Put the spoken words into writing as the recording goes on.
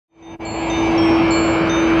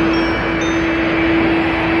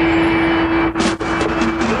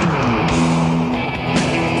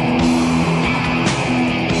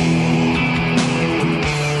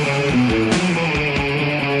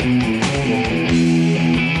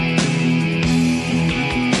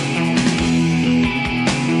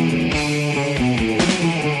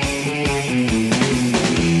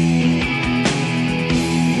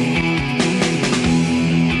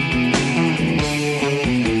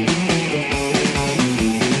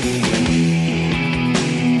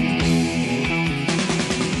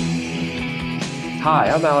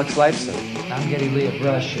Hi, I'm Alex Lifeson. I'm Geddy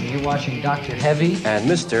Brush, and you're watching Dr. Heavy and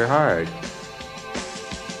Mr. Hard.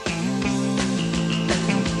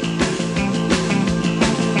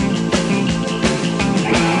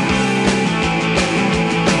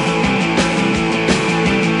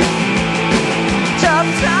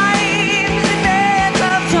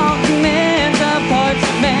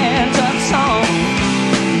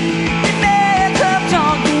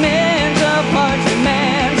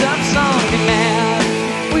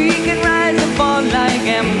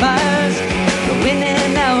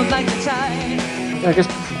 I guess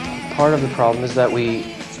part of the problem is that we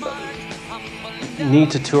need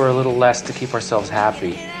to tour a little less to keep ourselves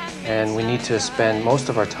happy, and we need to spend most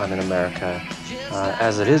of our time in America.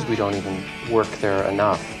 As it is, we don't even work there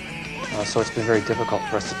enough. So it's been very difficult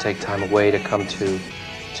for us to take time away to come to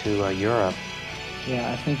Europe.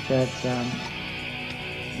 Yeah, I think that,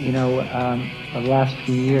 the last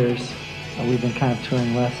few years, we've been kind of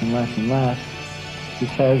touring less and less and less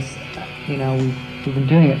because, we've been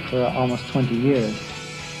doing it for almost 20 years.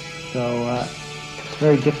 So it's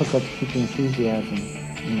very difficult to keep the enthusiasm,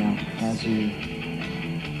 as year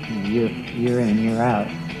in and year out.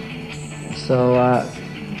 So,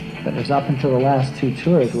 but it was up until the last two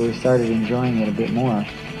tours where we started enjoying it a bit more.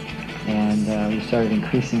 And we started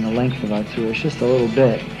increasing the length of our tours just a little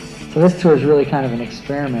bit. So this tour is really kind of an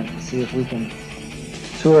experiment to see if we can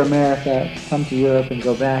tour America, come to Europe, and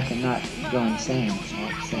go back and not go insane all at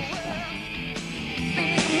the same time.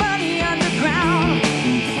 Big money underground,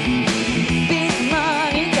 big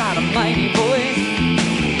money got a mighty voice.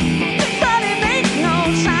 Big money makes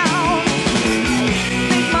no sound.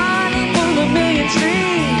 Big money full of million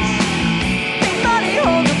strings. Big money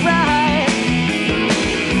holds the prize.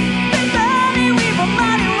 Big money weave a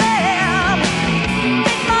money web.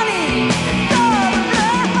 Big money for the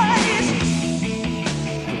rise.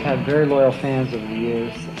 We've had very loyal fans over the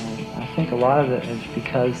years, and I think a lot of it is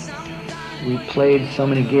because we played so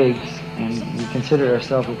many gigs, and we considered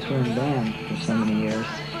ourselves a touring band for so many years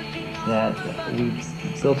that we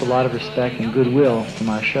built a lot of respect and goodwill from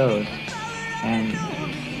our shows. And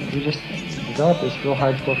we just developed this real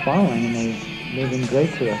hardcore following, and they've been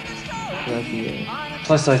great to us throughout the years.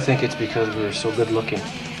 Plus, I think it's because we were so good looking. Big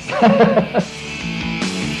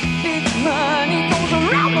money goes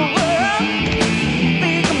around the world.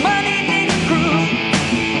 Big money takes a cruise.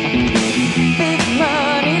 Big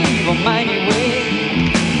money leave a mighty way.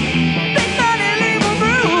 Big money leave a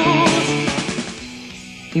bruise.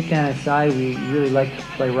 Deep down inside, we really like to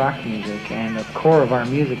play rock music, and the core of our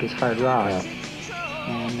music is hard rock.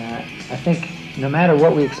 And I think no matter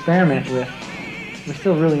what we experiment with, we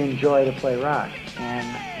still really enjoy to play rock. And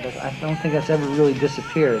I don't think that's ever really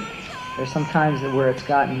disappeared. There's some times where it's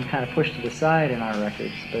gotten kind of pushed to the side in our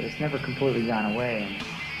records, but it's never completely gone away.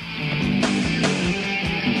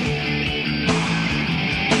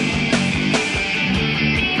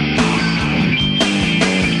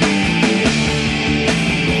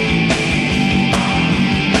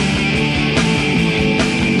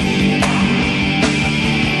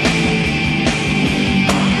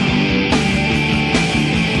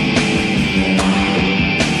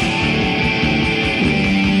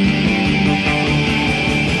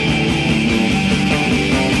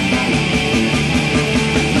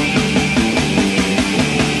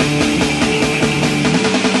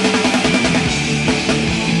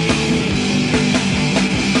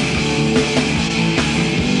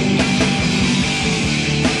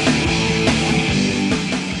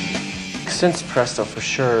 Since Presto, for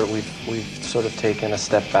sure, we've sort of taken a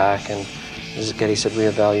step back and, as Geddy said,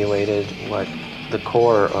 reevaluated what the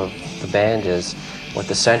core of the band is, what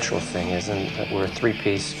the central thing is, and that we're a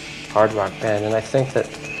three-piece hard rock band. And I think that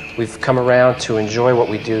we've come around to enjoy what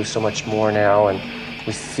we do so much more now, and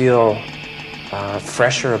we feel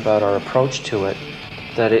fresher about our approach to it,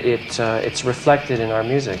 that it's reflected in our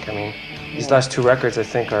music. I mean, these last two records, I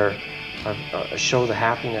think, show the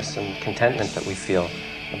happiness and contentment that we feel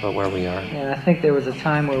about where we are. Yeah, I think there was a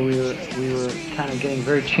time where we were kind of getting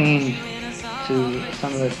very chained to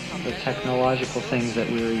some of the technological things that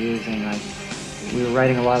we were using. Like, we were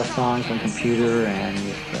writing a lot of songs on computer and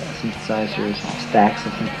with synthesizers, stacks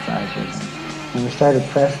of synthesizers. And when we started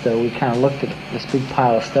Presto, we kind of looked at this big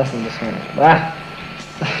pile of stuff and just went,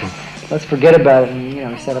 let's forget about it.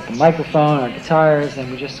 And we set up a microphone, our guitars, and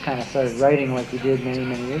we just kind of started writing like we did many,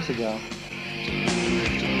 many years ago.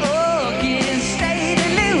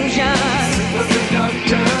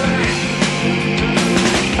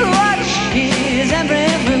 Watch his every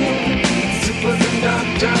move.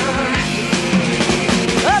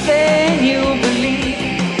 Oh, then you'll believe.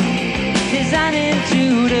 Designing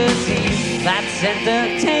to deceive. That's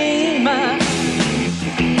entertainment.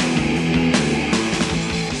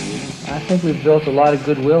 think we've built a lot of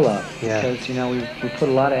goodwill up. Yeah. Because, you know, we put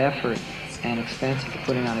a lot of effort and expense into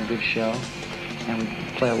putting on a good show. And we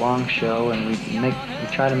play a long show, and we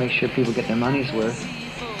try to make sure people get their money's worth.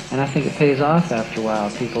 And I think it pays off after a while.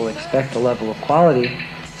 People expect a level of quality.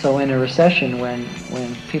 So in a recession,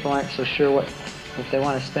 when people aren't so sure if they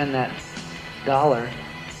want to spend that dollar,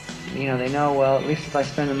 you know, they know, well, at least if I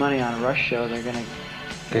spend the money on a Rush show, they're going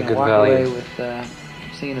to walk value. away with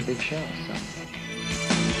seeing a big show. So.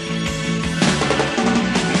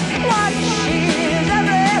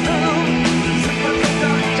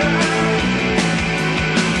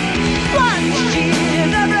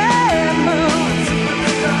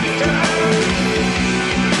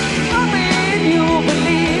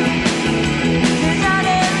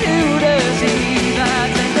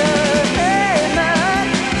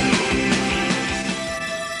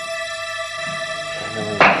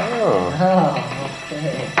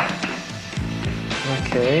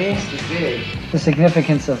 Okay. Mr. Big. The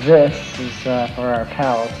significance of this is for our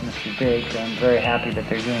pals, Mr. Big. I'm very happy that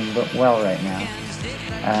they're doing well right now.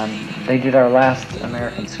 They did our last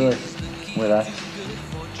American tour with us,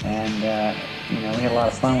 and you know, we had a lot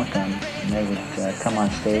of fun with them. And they would come on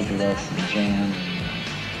stage with us and jam.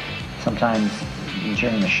 Sometimes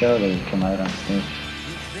during the show, they would come out on stage.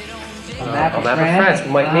 A map of France.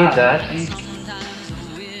 We might need that.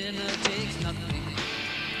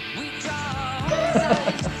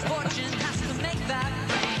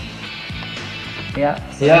 Yeah.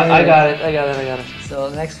 Yeah, I got it. So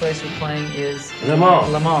the next place we're playing is Le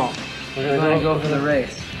Mans. Le Mans. We're We're going to go for the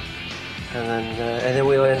race. And then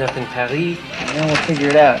we'll end up in Paris And then we'll figure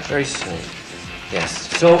it out. very soon. Yes.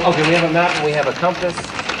 So, okay, we have a map and we have a compass.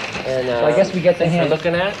 And So I guess we get the things we're hint.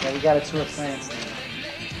 looking at. Yeah, we got a Tour of France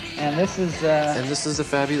now. And this is And this is a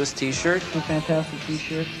fabulous T-shirt. two fantastic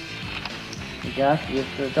T-shirts we got with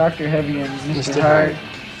Dr. Heavy and Mr. Mr. Hard.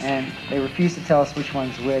 Hard. And they refuse to tell us which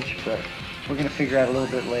one's which, but we're going to figure out a little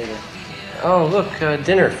bit later. Oh, look,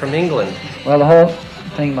 dinner from England. Well, the whole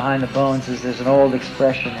thing behind the bones is there's an old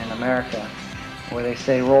expression in America where they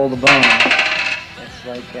say roll the bones. It's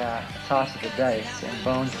like a toss of the dice, and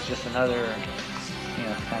bones is just another, you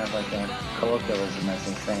know, kind of like a colloquialism, as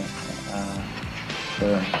they say, for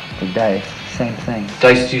the dice. Same thing.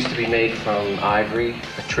 Dice used to be made from ivory,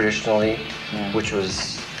 traditionally, Yeah. which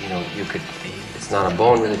was, you know, it's not a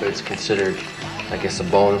bone really, but it's considered, I guess, a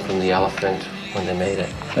bone from the elephant when they made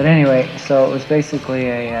it. But anyway, so it was basically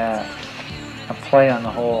a play on the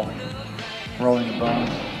whole rolling the bones,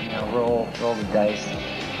 you know, roll the dice.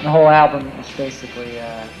 And the whole album is basically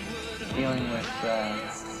dealing with,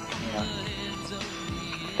 you know,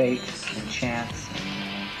 fate and chance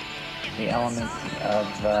and the elements of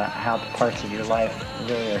how the parts of your life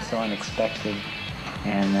really are so unexpected.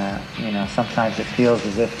 And, you know, sometimes it feels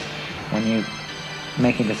as if when you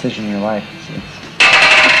make a decision in your life, it's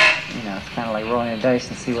you know, it's kind of like rolling a dice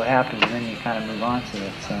and see what happens, and then you kind of move on to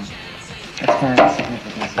it. So that's kind of the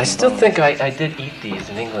significance. I still think I did eat these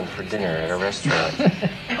in England for dinner at a restaurant.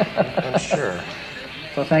 I'm sure.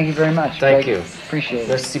 So thank you very much. Thank Greg. you. Appreciate it.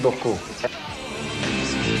 Merci beaucoup.